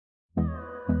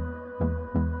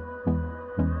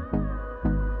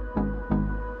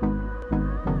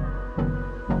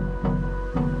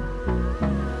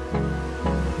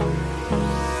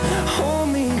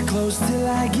close till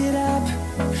I get up.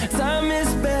 Time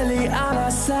is barely on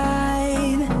our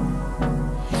side.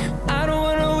 I don't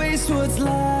wanna waste what's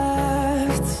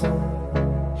left.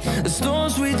 The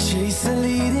storms we chase are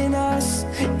leading us,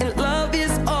 and love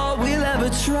is all we'll ever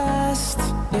trust.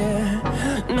 Yeah,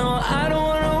 no, I don't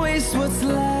wanna waste what's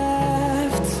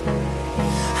left.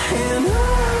 And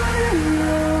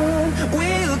on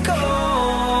we'll go,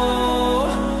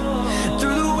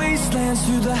 through the wastelands,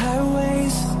 through the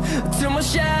highways, till my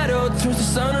shadow turns to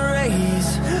sun rays.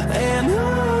 And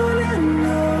on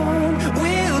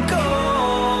we'll go,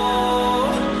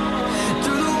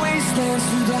 through the wastelands,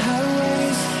 through the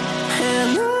highways,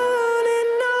 and on we'll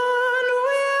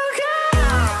go.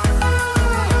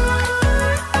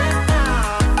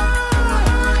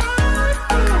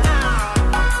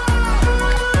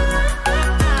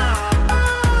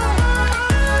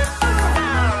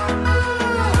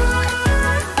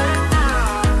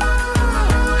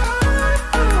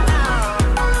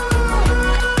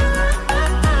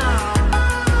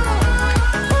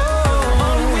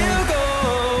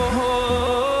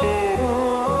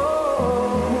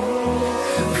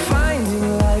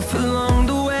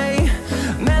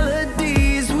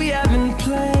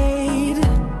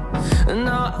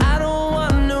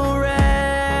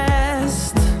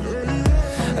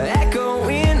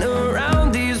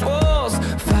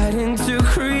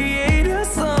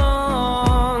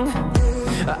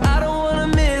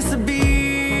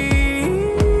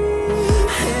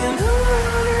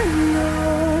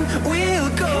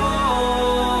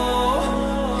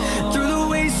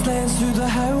 Through the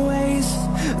highways,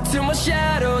 till my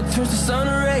shadow turns to sun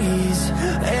rays.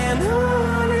 And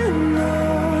on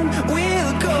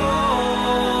we'll go,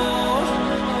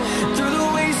 through the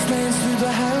wastelands, through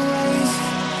the highways,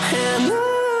 and on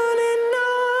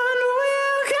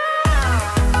we'll go.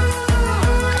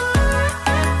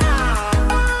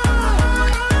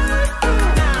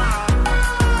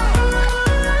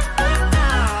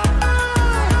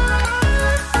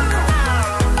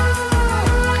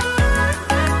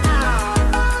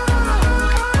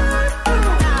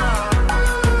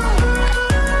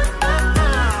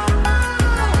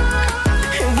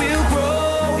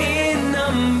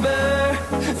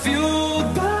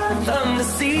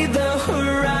 See the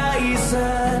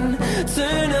horizon,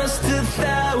 turn us to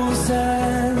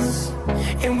thousands,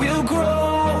 and we'll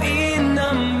grow in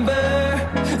number,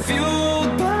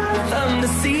 fueled by them to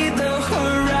see the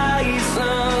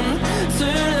horizon,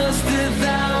 turn us to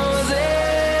thousands.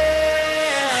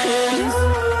 And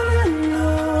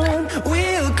on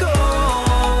we'll go,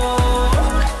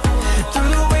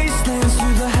 through the wastelands,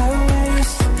 through the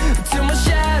highways, till my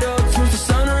shadow turns to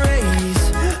sun rays.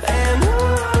 And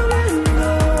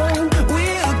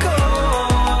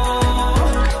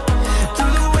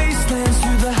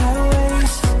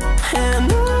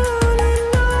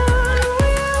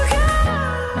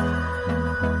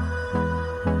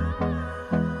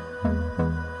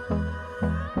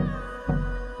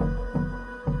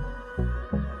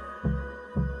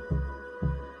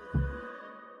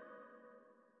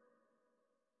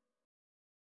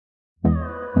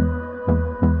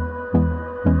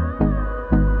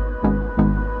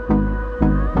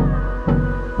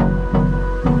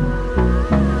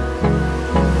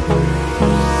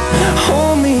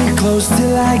close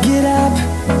till I get up.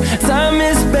 Time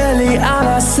is barely on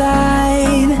our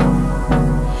side.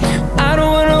 I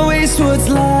don't wanna waste what's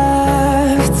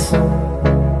left.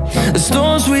 The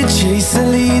storms we chase are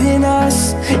leading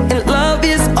us, and love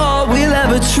is all we'll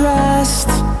ever trust.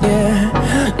 Yeah,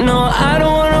 no, I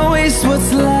don't wanna waste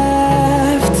what's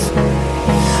left.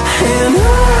 And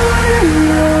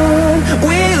on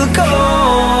we'll go,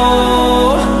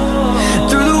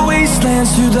 through the wastelands,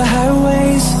 through the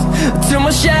highways, till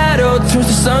my shadow turns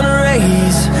to sun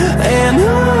rays. And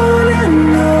on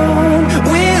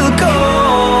we'll go,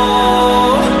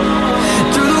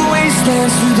 through the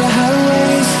wastelands, through the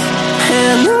highways,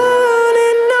 and on.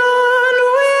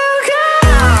 We'll go.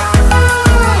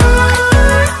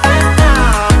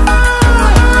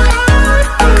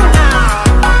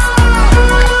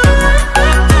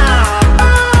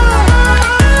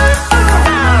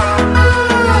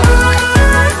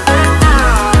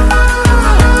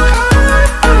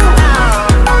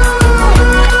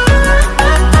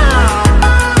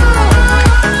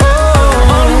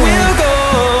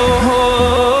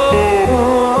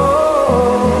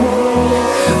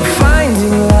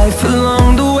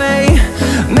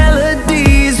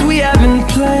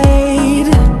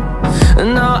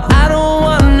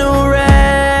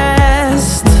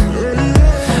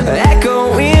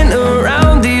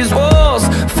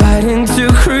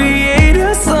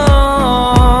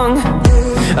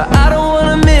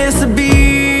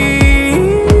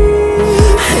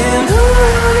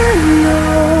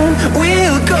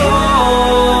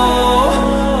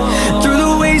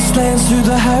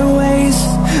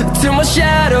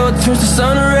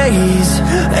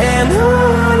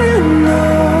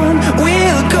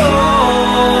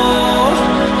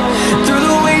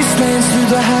 wastelands, through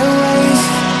the highways,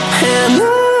 and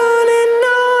on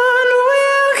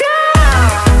we'll go.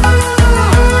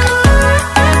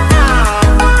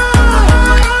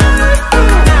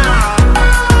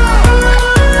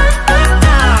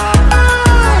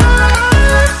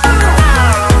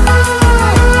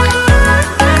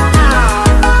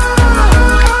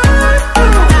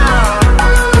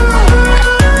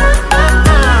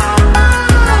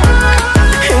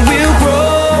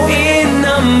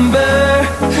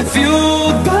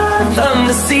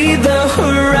 See the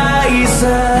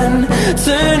horizon,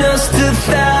 turn us to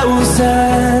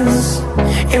thousands,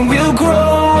 and we'll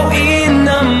grow in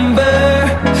number,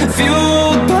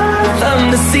 fueled by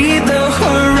them. To see the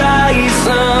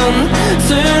horizon,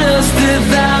 turn us to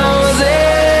thousands,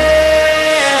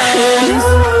 and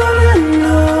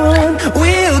on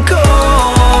we'll go,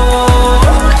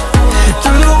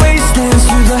 through the wastelands,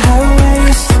 through the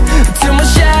highways, till my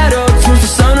shadow turns to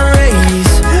sun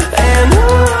rays, and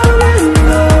on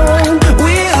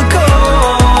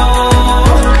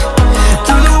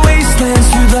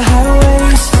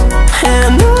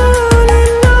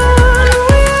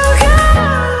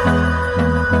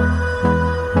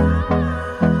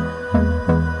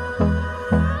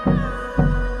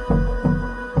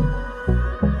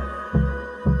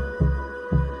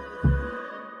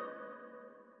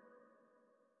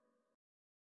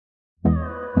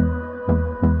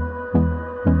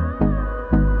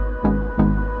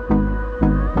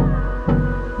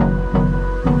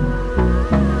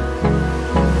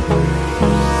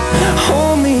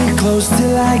close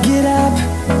till I get up.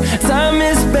 Time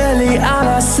is barely on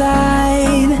our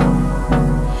side.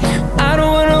 I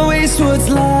don't wanna waste what's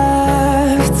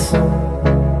left.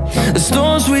 The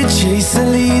storms we chase are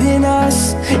leading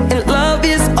us, and love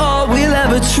is all we'll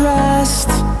ever trust.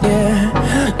 Yeah,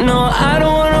 no, I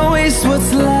don't wanna waste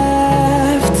what's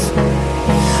left.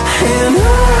 And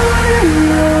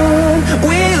on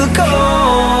we'll go,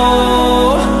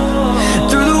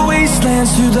 through the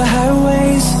wastelands, through the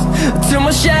highways, till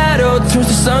my shadow turns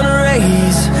to sun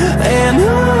rays, and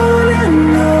on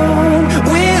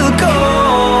we'll go,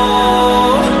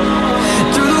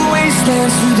 through the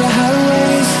wastelands, through the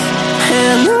highways,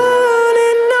 and on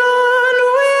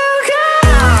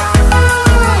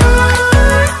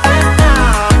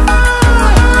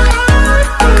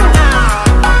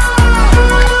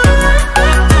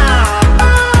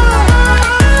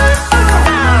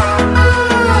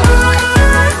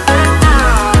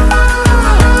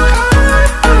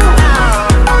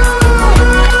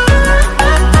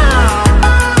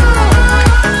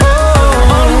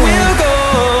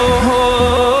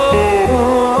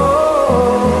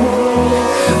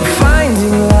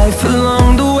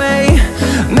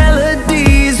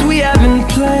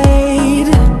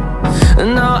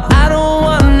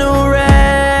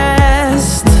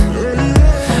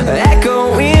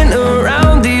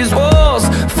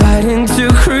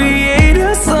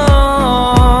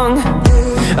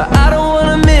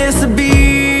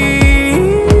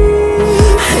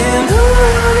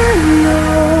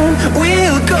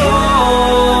we'll go.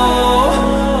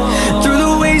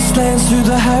 Through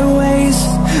the highways,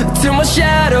 till my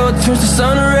shadow turns to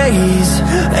sun rays,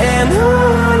 and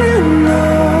on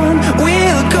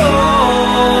we'll go,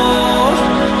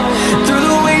 through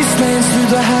the wastelands, through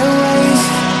the highways,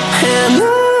 and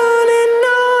on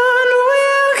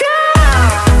we'll go.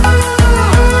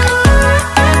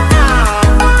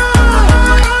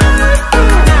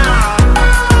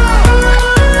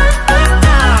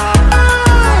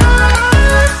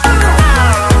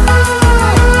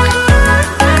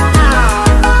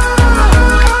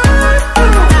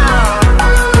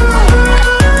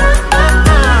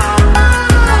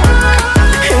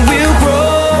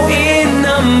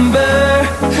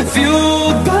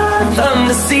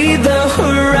 See the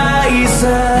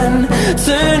horizon,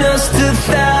 turn us to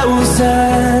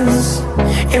thousands,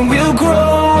 and we'll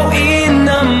grow in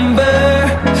number,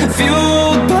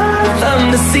 fueled by them.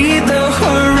 To see the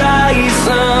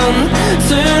horizon,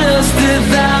 turn us to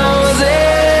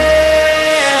thousands,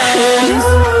 and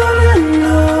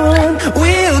on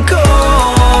we'll go,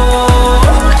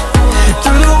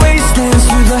 through the wastelands,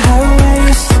 through the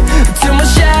highways, till my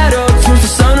shadow turns to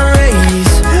sun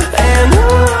rays, and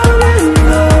on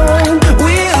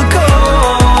we'll go,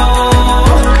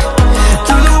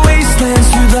 through the wastelands,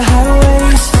 through the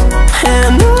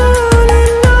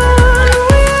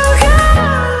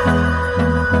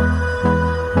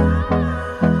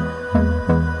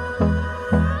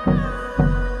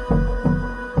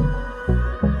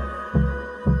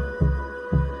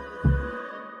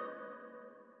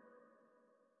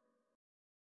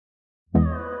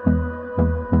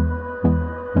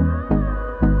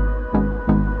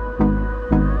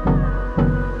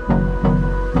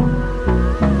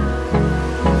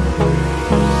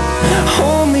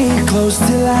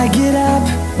till I get up.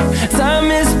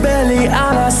 Time is barely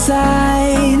on our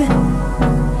side.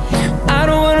 I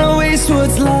don't wanna waste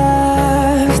what's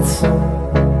left.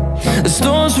 The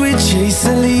storms we chase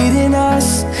are leading us,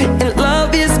 and love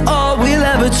is all we'll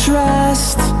ever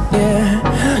trust. Yeah,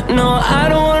 no, I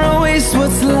don't wanna waste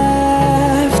what's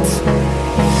left.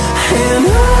 And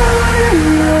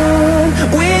on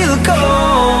we'll go,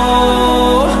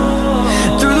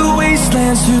 through the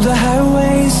wastelands, through the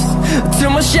highways,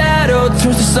 till my shadow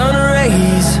turns to sun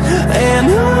rays. And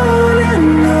on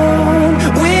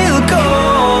we'll go,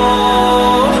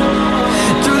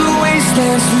 through the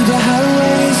wastelands, through the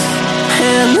highways,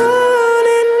 and on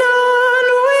we'll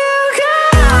go.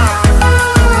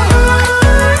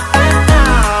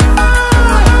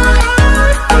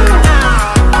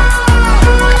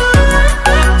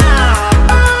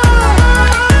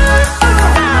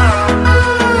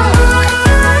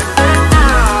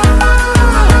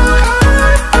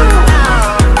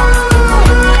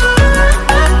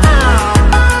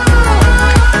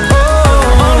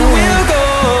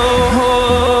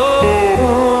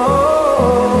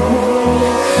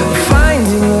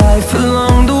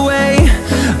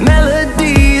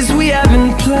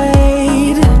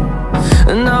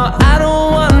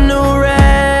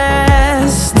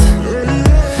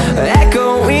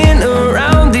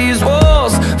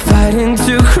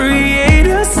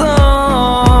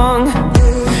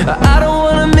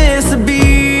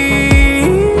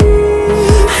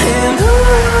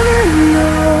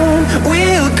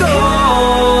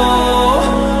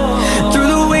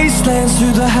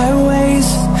 Through the highways,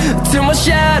 till my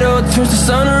shadow turns to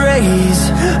sun rays.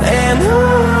 And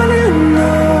on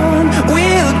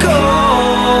we'll go,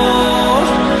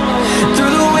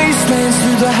 through the wastelands,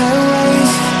 through the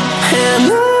highways, and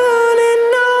on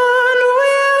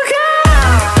we'll go.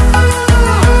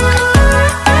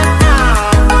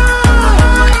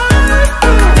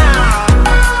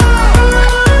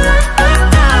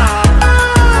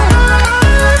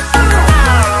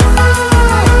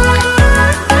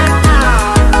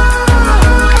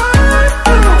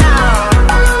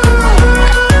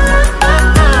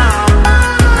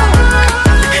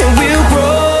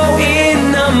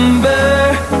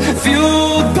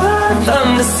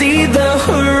 See the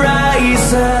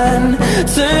horizon,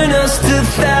 turn us to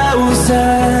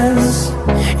thousands,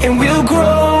 and we'll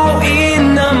grow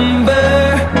in number,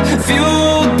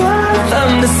 fueled by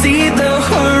them. To see the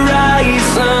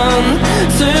horizon,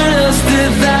 turn us to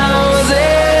thousands,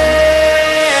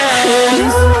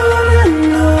 and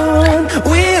on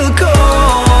we'll go,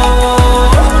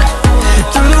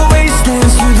 through the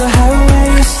wastelands, through the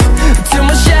highways, till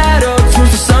my shadow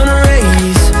turns to sun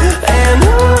rays. And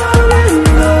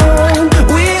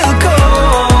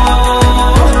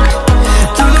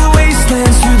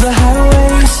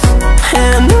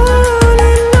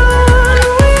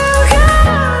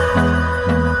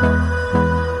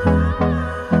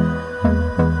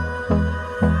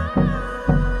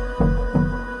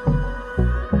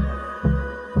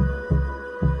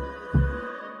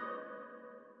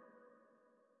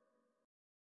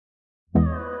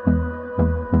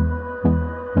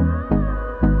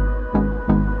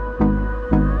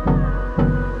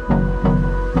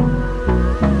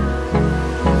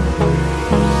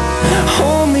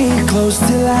close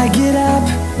till I get up.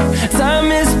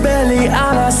 Time is barely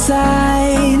on our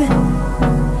side.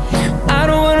 I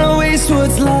don't wanna waste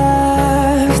what's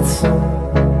left.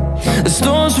 The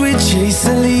storms we chase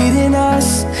are leading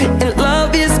us, and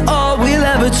love is all we'll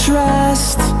ever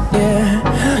trust. Yeah,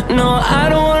 no, I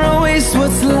don't wanna waste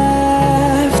what's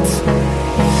left.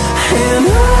 And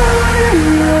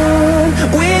on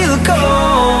we'll go,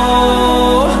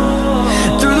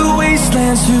 through the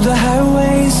wastelands, through the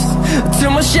highways,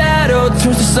 till my shadow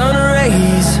turns to sun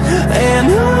rays. And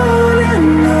on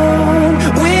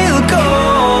we'll go,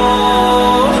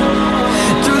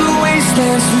 through the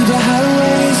wastelands, through the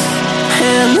highways,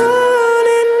 and on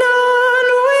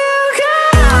we'll go.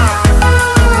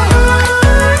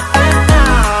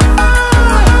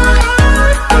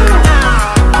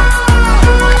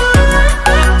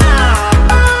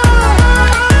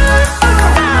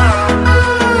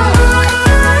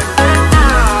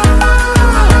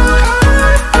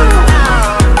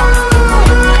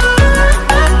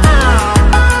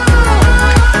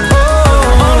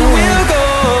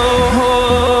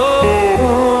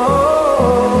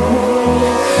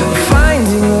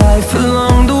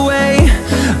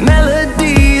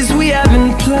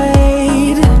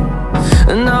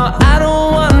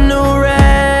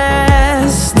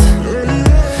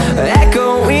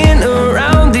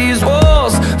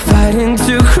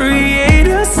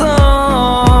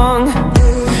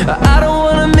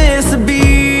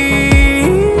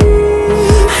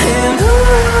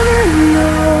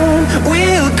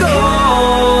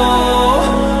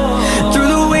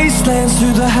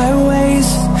 the highways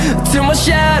till my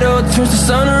shadow turns to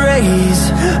sun rays.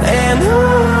 And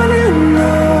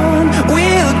on